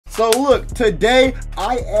So look, today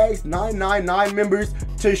I asked 999 members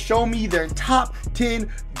to show me their top 10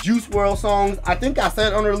 Juice WRLD songs. I think I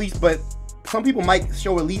said unreleased, but some people might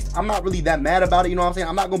show released. I'm not really that mad about it, you know what I'm saying?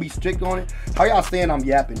 I'm not gonna be strict on it. How y'all saying I'm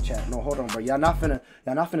yapping, chat? No, hold on, bro. Y'all not finna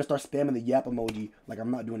start spamming the yap emoji like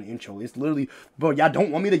I'm not doing the intro. It's literally, bro, y'all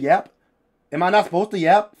don't want me to yap? Am I not supposed to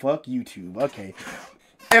yap? Fuck YouTube. Okay.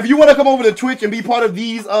 If you want to come over to Twitch and be part of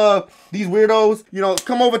these weirdos, you know,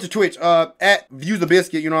 come over to Twitch at Views the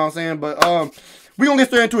Biscuit, you know what I'm saying? But we gonna get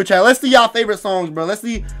straight into it, chat. Let's see y'all favorite songs, bro. Let's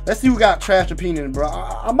see who got trash opinion, bro.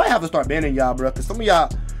 I might have to start banning y'all, bro, because some of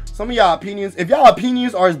y'all opinions, if y'all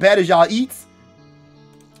opinions are as bad as y'all eats,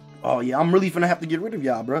 oh yeah, I'm really finna have to get rid of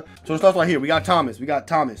y'all, bro. So it starts right here. We got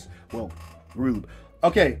Thomas. Well, Rube.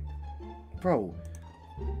 Okay, bro.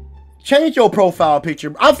 Change your profile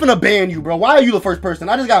picture. I'm finna ban you, bro. Why are you the first person?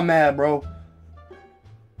 I just got mad, bro.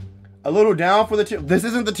 A little down for the tier. This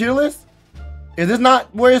isn't the tier list? Is this not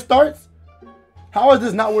where it starts? How is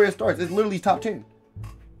this not where it starts? It's literally top 10.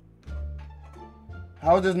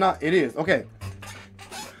 How is this not? It is. Okay.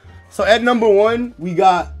 So at number 1, we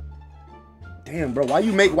got. Damn, bro. Why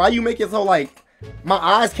you make it so like my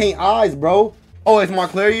eyes can't eyes, bro? Oh, it's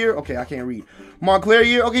Montclair year? Okay, I can't read. Montclair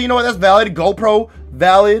year. Okay, you know what? That's valid. GoPro,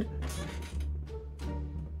 valid.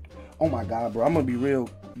 Oh my god, bro. I'm gonna be real,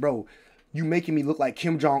 bro. You making me look like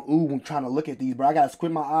Kim Jong-un when trying to look at these, bro. I gotta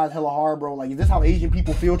squint my eyes hella hard, bro. Like, is this how Asian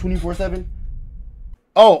people feel 24/7?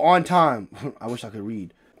 Oh, on time. I wish I could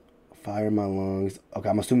read. Fire in my lungs. Okay,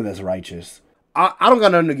 I'm assuming that's righteous. I don't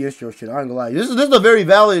got nothing against your shit. I ain't gonna lie. This is a very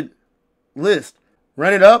valid list.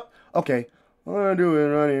 Run it up. Okay. I'm gonna do it.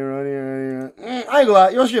 Run it. I ain't gonna lie.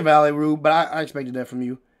 Your shit valid, Rube, but I expected that from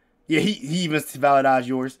you. Yeah, he even validized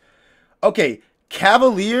yours. Okay.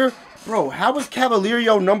 Cavalier, bro, how is Cavalier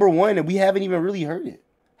your number 1 and we haven't even really heard it?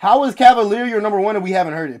 How is Cavalier your number 1 and we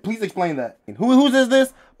haven't heard it? Please explain that. Whose is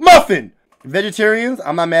this? Muffin. Vegetarians,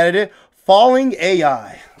 I'm not mad at it. Falling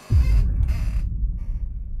AI.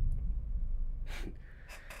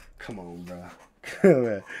 Come on,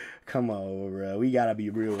 bro. Come on, bro. We gotta be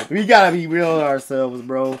real. We gotta be real with ourselves,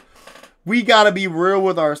 bro. We gotta be real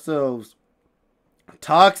with ourselves.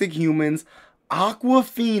 Toxic Humans.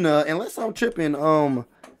 Aquafina, unless I'm tripping, Aquafina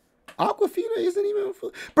isn't even,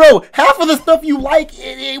 bro, half of the stuff you like,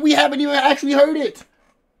 we haven't even actually heard it.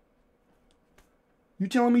 You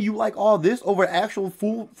telling me you like all this over actual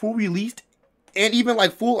full released and even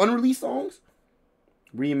like full unreleased songs?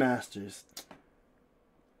 Remasters.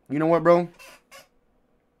 You know what, bro?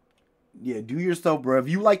 Yeah, do yourself, bro. If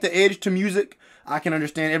you like the edge to music, I can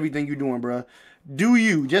understand everything you're doing, bro. Do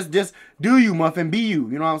you. Just do you, Muffin. Be you.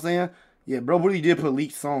 You know what I'm saying? Yeah, bro, really did put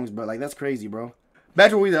leaked songs, bro. Like, that's crazy, bro.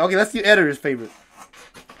 Back to what we did. Okay, let's see editor's favorite.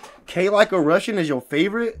 K Like a Russian is your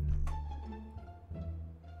favorite?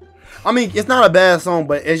 I mean, it's not a bad song,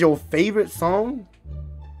 but is your favorite song?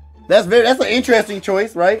 That's an interesting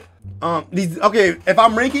choice, right? Okay, if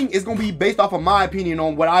I'm ranking, it's gonna be based off of my opinion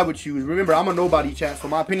on what I would choose. Remember, I'm a nobody, chat, so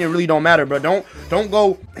my opinion really don't matter, bro. Don't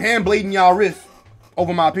go hand blading y'all wrists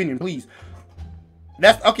over my opinion, please.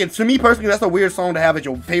 That's okay. To me personally, that's a weird song to have as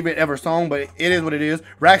your favorite ever song, but it is what it is.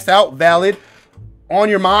 Racks Out, valid. On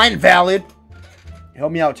Your Mind, valid.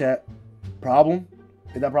 Help me out, chat. Problem?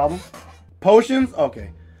 Is that problem? Potions? Okay.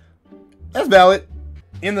 That's valid.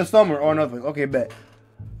 In the Summer or nothing. Okay, bet.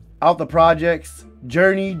 Out the Projects.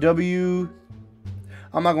 Journey, W.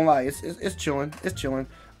 I'm not gonna lie. It's chilling. It's chilling.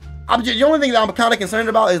 The only thing that I'm kind of concerned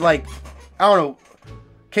about is like, I don't know.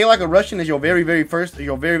 K Like a Russian is your very first.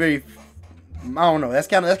 Your very. I don't know. That's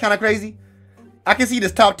kind of crazy. I can see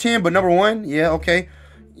this top 10, but number 1, yeah, okay.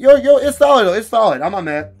 Yo, it's solid though. It's solid. I'm not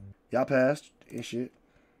mad. Y'all passed and shit.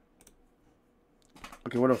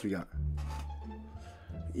 Okay, what else we got?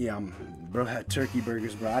 Yeah, bro had turkey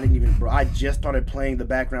burgers, bro. I just started playing the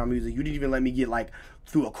background music. You didn't even let me get like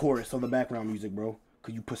through a chorus of the background music, bro.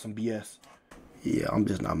 Cause you put some BS. Yeah, I'm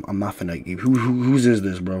not finna give. Whose is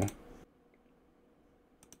this, bro?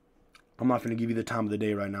 I'm not finna give you the time of the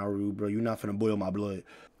day right now, Rube, bro. You're not finna boil my blood.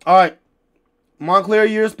 All right. Montclair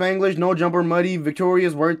year, Spanglish, No Jumper, Muddy,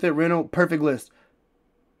 Victorious, Worth It, Reno, perfect list.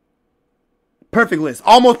 Perfect list.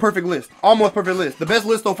 Almost perfect list. Almost perfect list. The best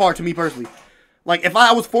list so far to me personally. Like, if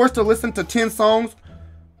I was forced to listen to 10 songs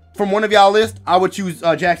from one of y'all list, I would choose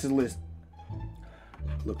Jackson's list.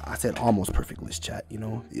 Look, I said almost perfect list, chat, you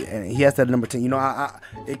know. And he has that at number 10. You know,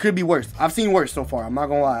 it could be worse. I've seen worse so far. I'm not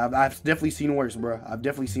gonna lie. I've definitely seen worse, bro. I've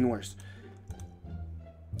definitely seen worse.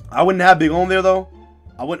 I wouldn't have Big on there though.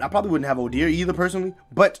 I probably wouldn't have O'Dear either personally.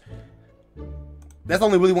 But that's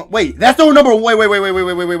only really one. Wait, that's no number. Wait.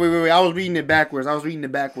 I was reading it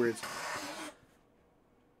backwards.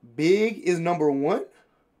 Big is number 1.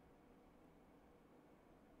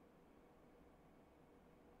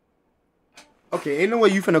 Okay, ain't no way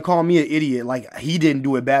you finna call me an idiot like he didn't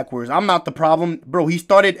do it backwards. I'm not the problem. Bro, he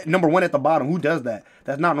started #1 at the bottom. Who does that?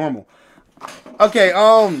 That's not normal. Okay,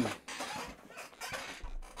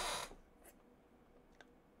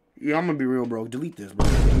 yeah, I'm gonna be real, bro. Delete this, bro.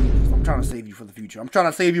 Delete this. I'm trying to save you for the future. I'm trying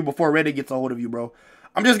to save you before Reddit gets a hold of you, bro.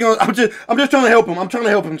 I'm just trying to help him. I'm trying to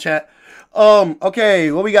help him, chat.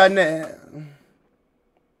 Okay, what we got next?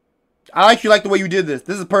 I actually like the way you did this.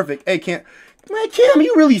 This is perfect. Hey, Cam,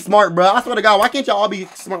 you really smart, bro. I swear to God, why can't y'all all be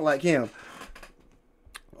smart like Cam?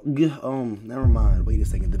 Never mind. Wait a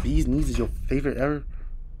second. The Bee's Knees is your favorite ever?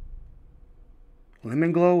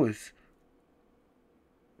 Lemon Glow is...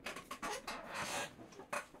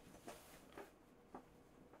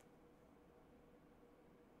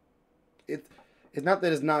 It's not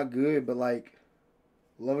that it's not good, but like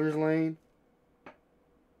Lover's Lane.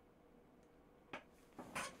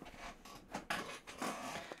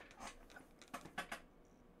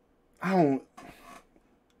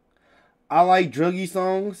 I like druggy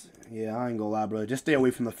songs. Yeah, I ain't gonna lie, bro. Just stay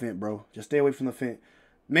away from the Fent, bro. Just stay away from the Fent.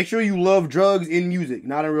 Make sure you love drugs in music,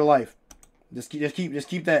 not in real life. Just keep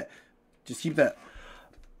that. Just keep that.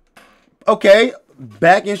 Okay,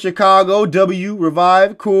 Back in Chicago. W,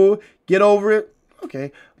 Revive, cool. Get Over It.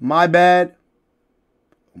 Okay, My Bad.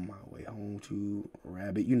 On my way home to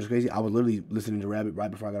Rabbit. You know what's crazy? I was literally listening to Rabbit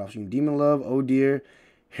right before I got off stream. Demon Love, Oh Dear,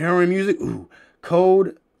 Heroin Music. Ooh,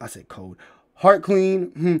 Code. I said Code. Heart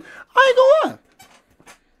Clean. I ain't gonna lie.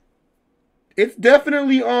 It's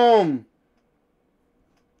definitely I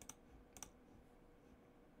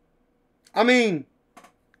mean,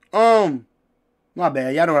 my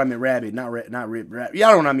bad. Y'all know what I meant. Rabbit, not Rib.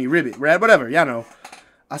 Y'all know what I mean. Ribbit, Rab, whatever. Y'all know.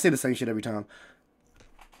 I say the same shit every time.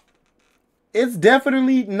 It's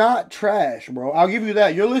definitely not trash, bro. I'll give you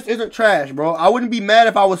that. Your list isn't trash, bro. I wouldn't be mad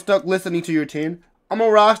if I was stuck listening to your 10. I'm a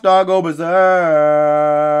rock star, go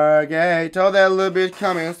berserk. Hey, tell that little bitch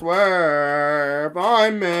come and swerve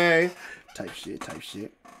on me. Type shit.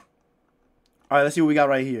 All right, let's see what we got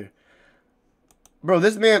right here. Bro,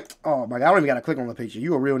 this man, oh my God, I don't even got to click on the picture.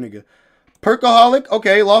 You a real nigga. Perkaholic,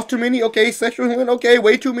 okay. Lost Too Many, okay. Sexual Healing, okay.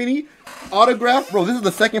 Way Too Many. Autograph, bro, this is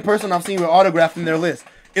the second person I've seen with Autograph in their list.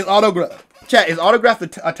 Is Autograph, chat, is Autograph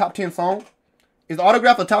a top 10 song? Is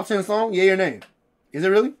Autograph a top 10 song? Yeah or nay? Is it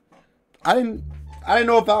really? I didn't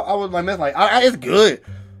know if I was like, it's good.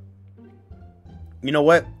 You know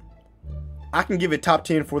what? I can give it top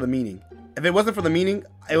 10 for the meaning. If it wasn't for the meaning,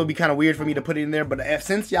 it would be kind of weird for me to put it in there. But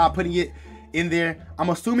since y'all putting it in there, I'm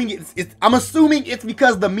assuming it's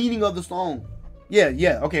because the meaning of the song.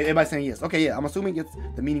 Yeah. Okay, everybody saying yes. Okay, yeah. I'm assuming it's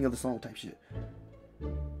the meaning of the song type shit.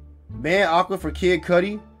 Ban Aqua for Kid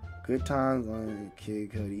Cudi. Good times on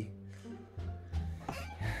Kid Cudi.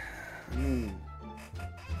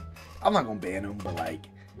 I'm not gonna ban him, but like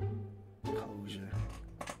closure.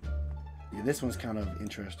 Yeah, this one's kind of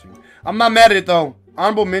interesting. I'm not mad at it though.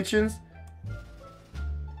 Honorable mentions.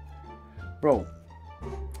 Bro,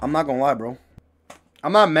 I'm not gonna lie, bro.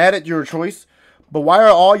 I'm not mad at your choice, but why are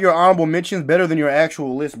all your honorable mentions better than your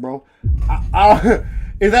actual list, bro? Am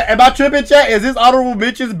I tripping, chat? Is this honorable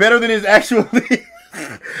mentions better than his actual list?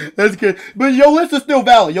 That's good. But your list is still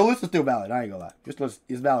valid. I ain't gonna lie. Your list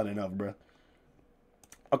is valid enough, bro.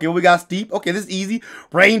 Okay, we got Steep. Okay, this is easy.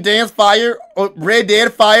 Rain Dance, Fire. Red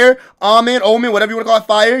Dead, Fire. Omen, whatever you want to call it,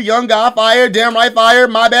 Fire. Young Guy, Fire. Damn Right, Fire.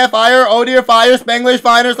 My Bad, Fire. Oh Dear, Fire. Spanglish,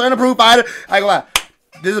 Fire. Slender Proof, Fire. I ain't gonna lie.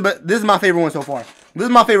 This is my favorite one so far.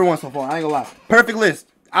 I ain't gonna lie. Perfect list.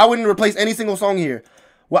 I wouldn't replace any single song here.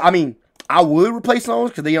 Well, I mean, I would replace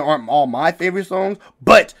songs because they aren't all my favorite songs,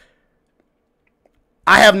 but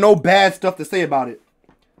I have no bad stuff to say about it.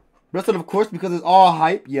 Rest of course, because it's all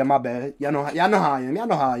hype. Yeah, my bad. Y'all know how I am. Y'all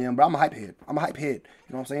know how I am, bro. I'm a hype head. You know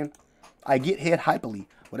what I'm saying? I get head hypely.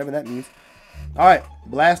 Whatever that means. Alright.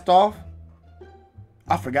 Blast Off.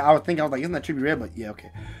 I forgot. I was like, isn't that Trippie Redd? But yeah,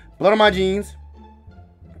 okay. Blood on My Jeans.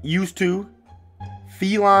 Used To.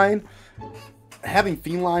 Feline. Having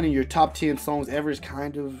Feline in your top 10 songs ever is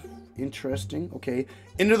kind of interesting. Okay.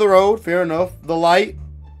 End of the Road. Fair enough. The Light.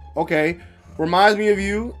 Okay. Reminds Me of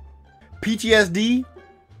You. PTSD.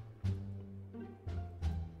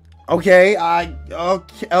 Okay,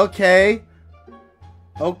 okay.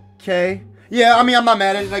 Yeah, I mean, I'm not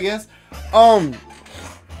mad at it, I guess. I'm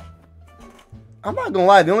not gonna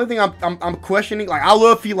lie. The only thing I'm questioning, like, I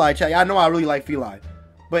love Feline, chat. I know I really like Feline.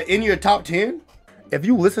 But in your top 10, if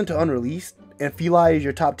you listen to Unreleased and Feline is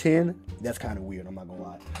your top 10, that's kind of weird, I'm not gonna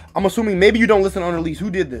lie. I'm assuming maybe you don't listen to Unreleased. Who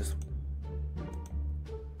did this?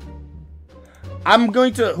 I don't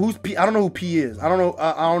know who P is. I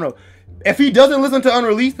don't know. If he doesn't listen to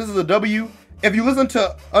Unreleased, this is a W. If you listen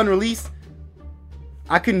to Unreleased,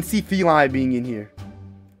 I couldn't see Feline being in here.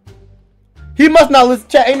 He must not listen.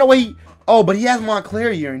 Chat, ain't no way he... Oh, but he has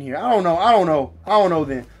Montclair year in here. I don't know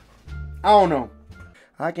then. I don't know.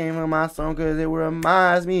 I came on my song because it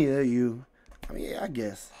reminds me of you. I mean, yeah, I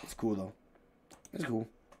guess. It's cool, though. It's cool.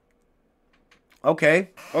 Okay.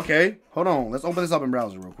 Hold on. Let's open this up in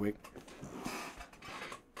browser real quick.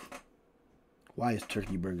 Why is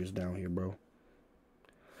Turkey Burgers down here, bro?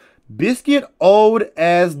 Biscuit old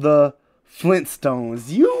as the Flintstones.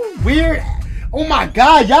 You weird. Oh, my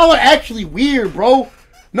God. Y'all are actually weird, bro.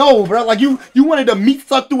 No, bro, like you wanted to meat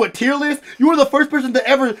suck through a tier list. You were the first person to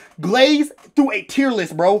ever glaze through a tier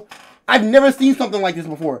list, bro. I've never seen something like this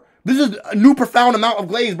before. This is a new profound amount of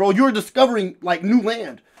glaze, bro. You're discovering like new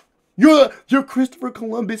land. You're Christopher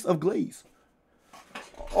Columbus of glaze.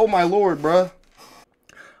 Oh my lord, bro.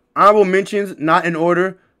 Honorable mentions, not in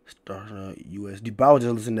order. USD. But I was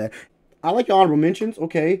just listening to that. I like your honorable mentions.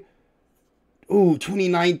 Okay. Ooh,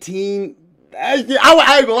 2019. I ain't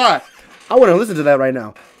gonna lie. I want to listen to that right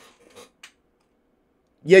now.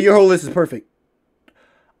 Yeah, your whole list is perfect.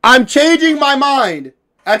 I'm changing my mind.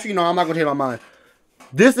 Actually, no, I'm not gonna change my mind.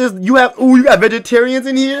 This is you got vegetarians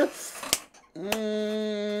in here.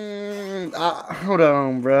 Hold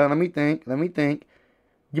on, bro. Let me think.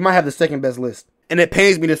 You might have the second best list, and it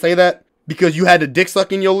pains me to say that because you had the dick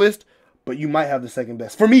suck in your list, but you might have the second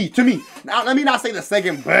best to me. Now, let me not say the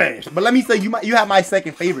second best, but let me say you have my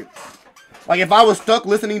second favorite. Like, if I was stuck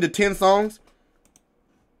listening to 10 songs,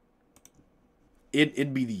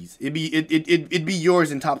 it'd be these. It'd be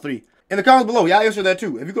yours in top 3. In the comments below, y'all answer that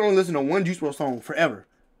too. If you could only listen to one Juice WRLD song forever,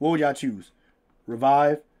 what would y'all choose?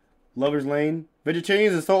 Revive, Lover's Lane.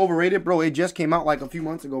 Vegetarians is so overrated, bro. It just came out like a few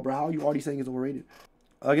months ago, bro. How are you already saying it's overrated?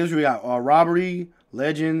 I guess we got Robbery,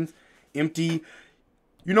 Legends, Empty.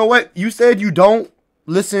 You know what? You said you don't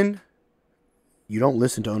listen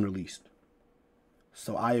to Unreleased.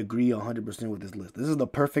 So I agree 100% with this list.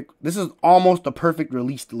 This is almost the perfect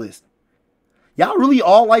released list. Y'all really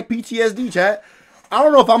all like PTSD, chat. I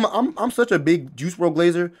don't know if I'm such a big Juice WRLD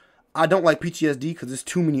glazer. I don't like PTSD because there's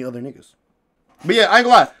too many other niggas. But yeah, I ain't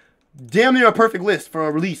gonna lie. Damn near a perfect list for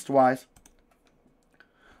a released wise.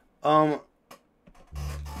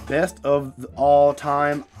 Best of all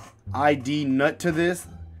time ID nut to this.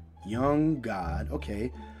 Young God.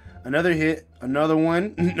 Okay. Another hit. Another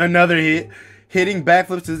one. Another hit. Hitting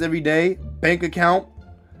backflips is every day. Bank account.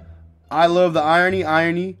 I love the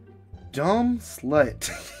irony. Dumb slut.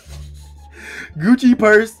 Gucci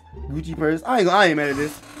purse. I ain't mad at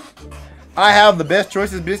this. I have the best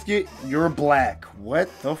choices, Biscuit. You're black. What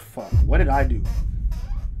the fuck? What did I do?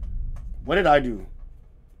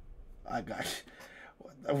 I got.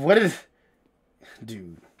 What did?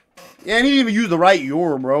 Dude. Yeah, and he didn't even use the right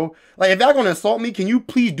your, bro. Like, if y'all gonna insult me, can you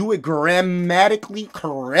please do it grammatically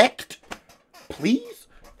correct? Please?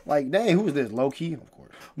 Like, dang, who is this? Low key? Of course.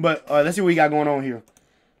 But let's see what we got going on here.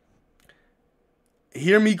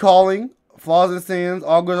 Hear Me Calling. Flaws and Sins.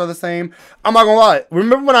 All Girls Are the Same. I'm not gonna lie.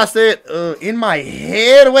 Remember when I said, in my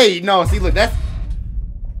head? Wait, no. See, look, that's...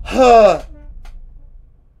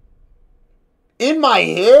 In my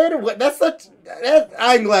head? What? That's such...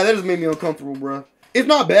 I ain't glad. That just made me uncomfortable, bro. It's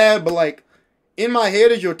not bad, but, like, in my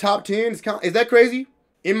head is your top 10. Is that crazy?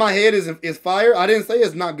 In my head is fire. I didn't say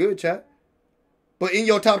it's not good, chat. But in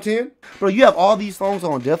your top 10? Bro, you have all these songs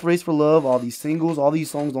on Death Race for Love, all these singles, all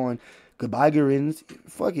these songs on Goodbye Good Riddance.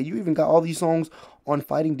 Fuck it, you even got all these songs on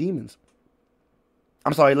Fighting Demons.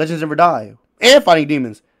 I'm sorry, Legends Never Die. And Fighting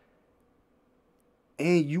Demons.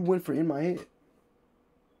 And you went for In My Head.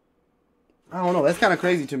 I don't know, that's kind of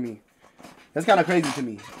crazy to me.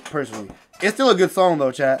 Personally. It's still a good song,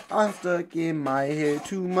 though, chat. I'm stuck in my head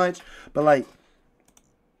too much. But, like,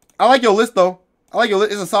 I like your list, though.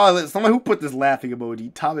 It's a solid list. Someone who put this laughing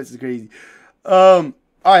emoji. Thomas is crazy. Alright,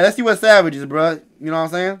 let's see what Savage is, bro. You know what I'm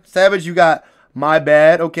saying? Savage, you got My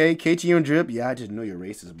Bad. Okay, KTM Drip. Yeah, I just know you're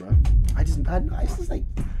racist, bro. I just like,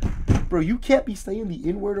 bro, you can't be saying the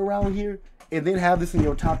N-word around here and then have this in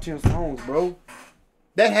your top 10 songs, bro.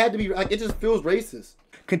 That had to be, like, it just feels racist.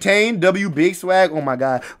 Contain, W, Big Swag. Oh, my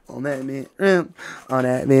God. On that, man. On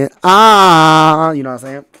that, man. You know what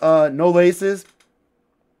I'm saying? No Laces.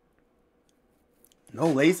 No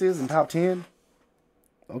Laces in top 10.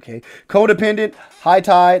 Okay. Codependent, High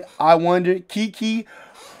Tide, I Wonder, Kiki.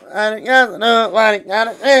 That's a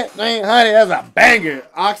banger.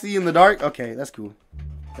 Oxy in the Dark. Okay, that's cool.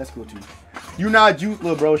 That's cool too. You not Juice,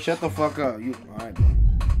 little bro. Shut the fuck up. Alright, bro.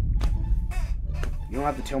 You don't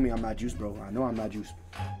have to tell me I'm not Juice, bro. I know I'm not Juice.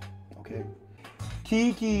 Okay.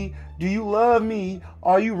 Kiki, do you love me?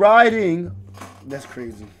 Are you riding? That's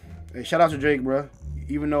crazy. Hey, shout out to Drake, bro.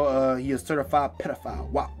 Even though he is certified pedophile.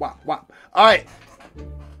 Wop, wop, wop. Alright.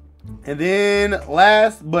 And then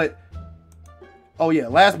last but Oh yeah,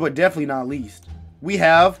 last but definitely not least, we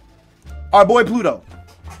have our boy Pluto.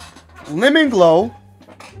 Lemon Glow,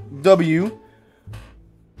 W,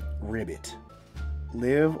 Ribbit.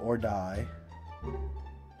 Live or die.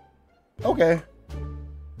 Okay.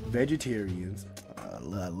 Vegetarians. I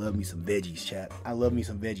love me some veggies, chat. I love me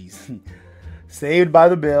some veggies. Saved by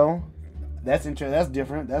the Bell. That's interesting. That's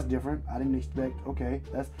different. That's different. I didn't expect. Okay.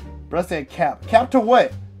 That's. Bruh said cap. Cap to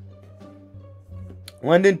what?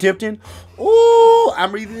 London Tipton. Ooh, I'm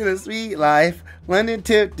breathing a sweet life. London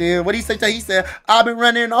Tipton. What he say? He said, I've been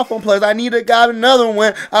running off on plus. I need to got another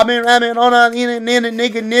one. I've been rapping on a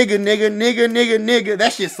nigga.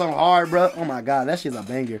 That shit's so hard, bro. Oh my god, that shit's a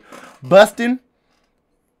banger. Bustin'.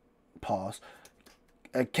 Pause.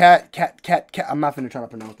 Cat. I'm not finna try to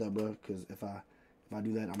pronounce that, bro. Because if I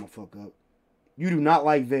do that, I'm gonna fuck up. You do not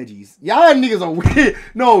like veggies. Y'all niggas are weird.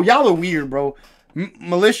 No, y'all are weird, bro.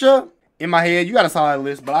 Militia. In my head, you got a solid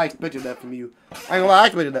list, but I expected that from you. I ain't gonna lie, I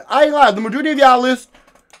expected that. I ain't gonna lie, the majority of y'all lists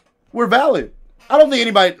were valid. I don't think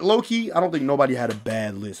anybody, low-key, I don't think nobody had a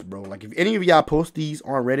bad list, bro. Like, if any of y'all post these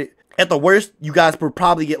on Reddit, at the worst, you guys would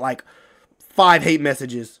probably get, like, 5 hate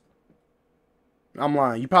messages. I'm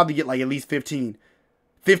lying. You probably get, like, at least 15.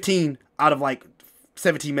 15 out of, like,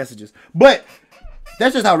 17 messages. But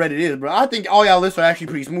that's just how Reddit is, bro. I think all y'all lists are actually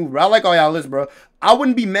pretty smooth, bro. I like all y'all lists, bro. I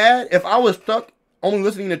wouldn't be mad if I was stuck only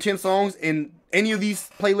listening to 10 songs and any of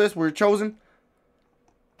these playlists were chosen.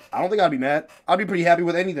 I don't think I'd be mad. I'd be pretty happy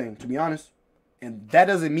with anything, to be honest. And that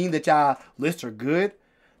doesn't mean that y'all lists are good.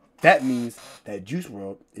 That means that Juice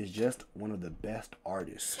WRLD is just one of the best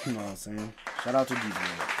artists. You know what I'm saying? Shout out to Juice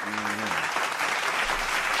WRLD.